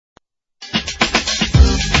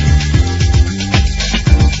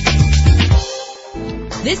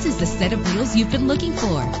This is the set of wheels you've been looking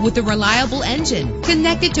for, with a reliable engine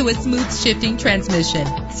connected to a smooth shifting transmission.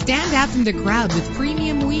 Stand out from the crowd with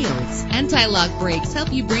premium wheels. Anti-lock brakes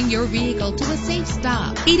help you bring your vehicle to a safe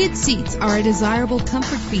stop. Heated seats are a desirable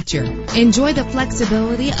comfort feature. Enjoy the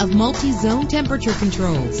flexibility of multi-zone temperature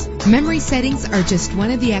controls. Memory settings are just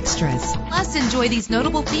one of the extras. Plus, enjoy these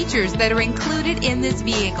notable features that are included in this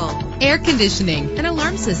vehicle: air conditioning, an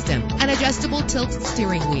alarm system, an adjustable tilt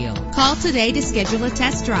steering wheel. Call today to schedule a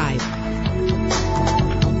test drive.